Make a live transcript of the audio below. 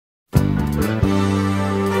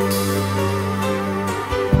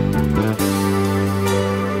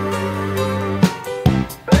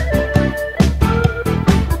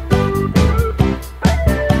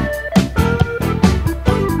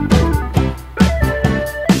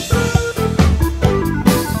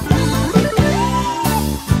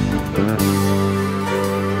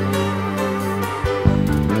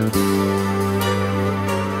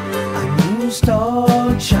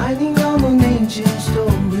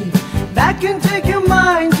can take your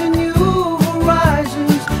mind to new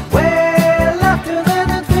horizons, where laughter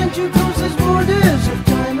and adventure crosses borders of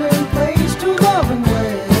time and place to love and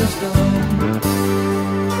wisdom.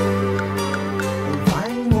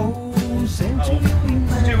 Find moves into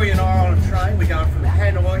Stewie and I on a train. We're going from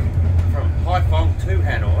Hanoi, from Haiphong to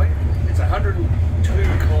Hanoi. It's 102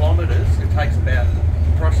 kilometres. It takes about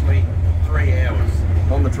approximately 3 hours.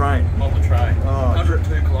 On the train? On the train. Oh,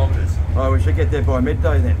 102 kilometres. Oh, we should get there by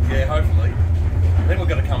midday then. Yeah, hopefully. Then we've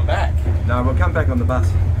got to come back. No, we'll come back on the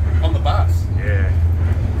bus. On the bus? Yeah.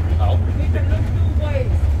 Oh. We can look 2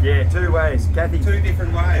 ways. Yeah, 2 ways. Kathy. 2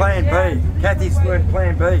 different ways. Plan B. Kathy's learned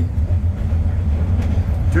plan B.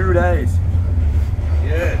 2 days.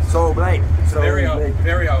 Yes. So late. It's a very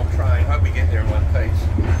old train. Hope we get there in one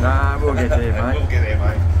piece. Nah, we'll get there, mate. We'll get there,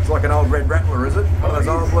 mate. It's like an old red rattler, is it? One of those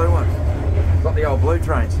old blue ones. Not the old blue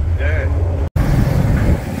trains. Yeah.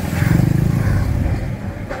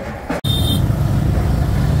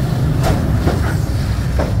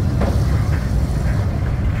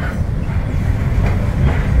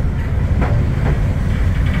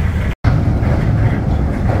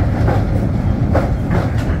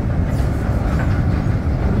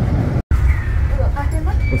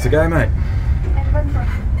 What's the go, mate?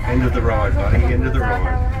 End of the ride, buddy. End of the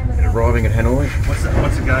ride. Arriving at Hanoi. What's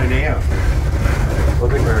the go now? I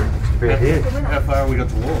think we're about here. How far have we got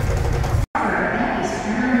to walk?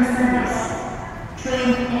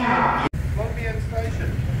 Long Bien Station.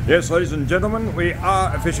 Yes, ladies and gentlemen, we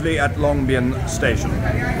are officially at Long Bien Station. Long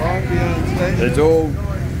Bien Station. It's all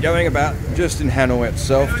going about just in Hanoi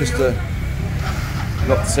itself, just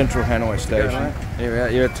not the central Hanoi station. Here we are.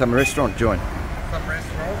 You're at some restaurant joint. Some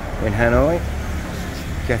restaurant. In Hanoi.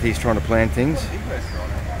 Kathy's trying to plan things.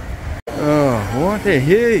 Oh, what? They're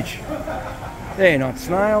huge. They're not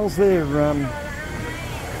snails, they're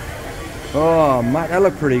oh, mate, they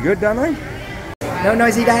look pretty good, don't they? No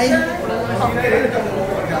noisy day?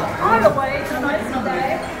 Either way, it's a nice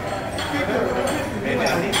day.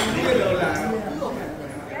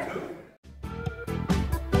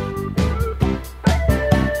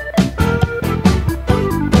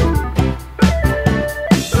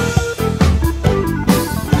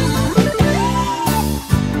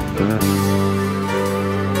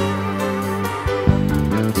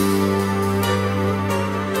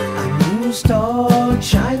 star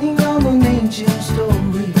shining on an ancient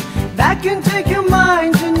story that can take your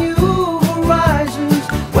mind to new horizons,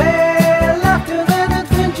 where laughter and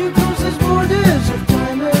adventure crosses borders of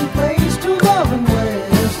time and place to love and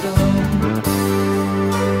wisdom.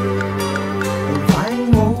 Find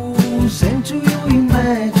moves into your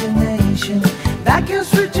imagination that can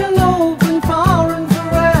switch and open far and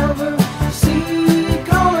forever. See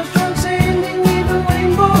colors transcending even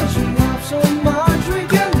rainbows. We have so much we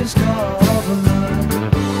can discover.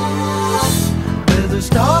 There's a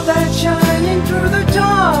star that's shining through the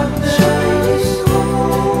darkness, shining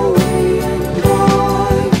holy and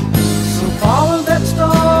bright. So follow that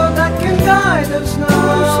star that can guide us now.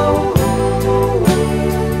 So holy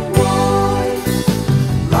and bright,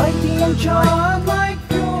 like the uncharted, like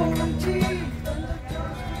purity.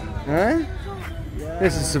 Huh?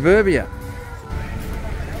 This is suburbia.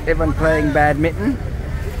 Everyone playing badminton.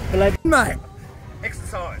 Mate.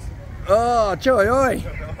 Exercise. Oh, joy, oi.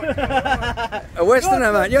 A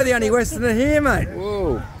Westerner, mate. You're the only Westerner here, mate.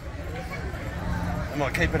 Whoa. Am I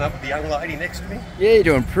keeping up with the young lady next to me? Yeah, you're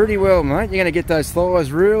doing pretty well, mate. You're going to get those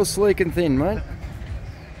thighs real sleek and thin, mate.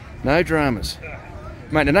 No dramas.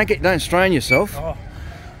 Mate, now don't strain yourself. Oh,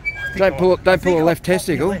 Don't pull a left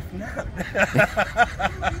testicle.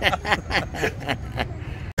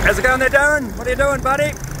 How's it going there, Darren? What are you doing,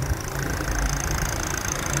 buddy?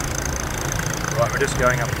 Right, we're just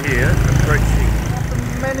going up here, approaching.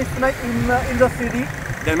 Many snakes in the city.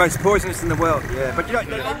 They're the most poisonous in the world, yeah. But you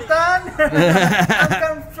don't. I'm done. I'm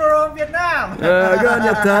coming from Vietnam. Go on,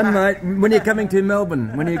 you're done, mate. When are you coming to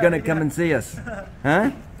Melbourne? When are you going to come and see us?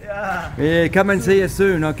 Huh? Yeah. Yeah, come and see us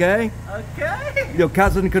soon, okay? Okay. Your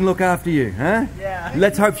cousin can look after you, huh? Yeah.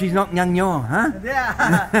 Let's hope she's not Nhan Nho, huh?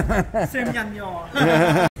 Yeah. Same Nhan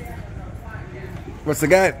Nho. What's the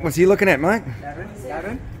guy? What's he looking at, mate?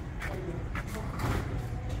 Darren.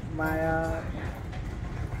 My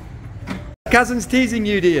Cousin's teasing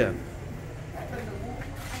you, dear.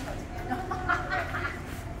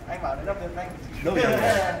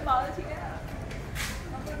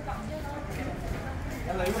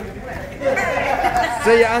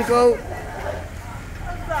 See you, Uncle.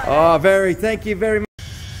 Oh, thank you very much.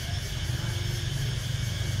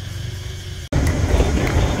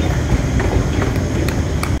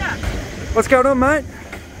 What's going on, mate?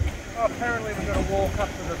 apparently we're going to walk up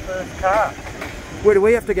to the first car. Where do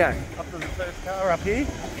we have to go? Up to the first car up here.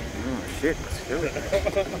 Oh shit, let's do it.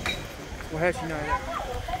 Well, how'd she know that?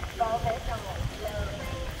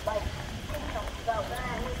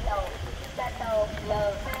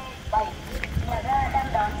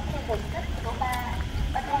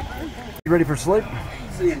 You ready for sleep?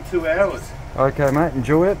 See you in 2 hours. Okay, mate,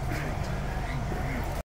 enjoy it.